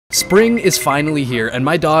Spring is finally here and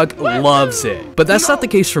my dog loves it. But that's not the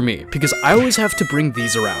case for me because I always have to bring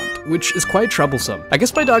these around, which is quite troublesome. I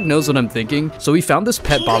guess my dog knows what I'm thinking, so he found this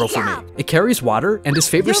pet bottle for me. It carries water and his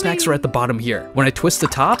favorite snacks are at the bottom here. When I twist the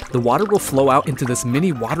top, the water will flow out into this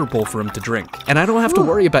mini water bowl for him to drink. And I don't have to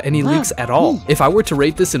worry about any leaks at all. If I were to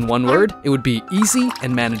rate this in one word, it would be easy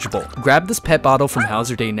and manageable. Grab this pet bottle from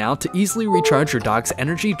Hauser Day now to easily recharge your dog's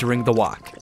energy during the walk.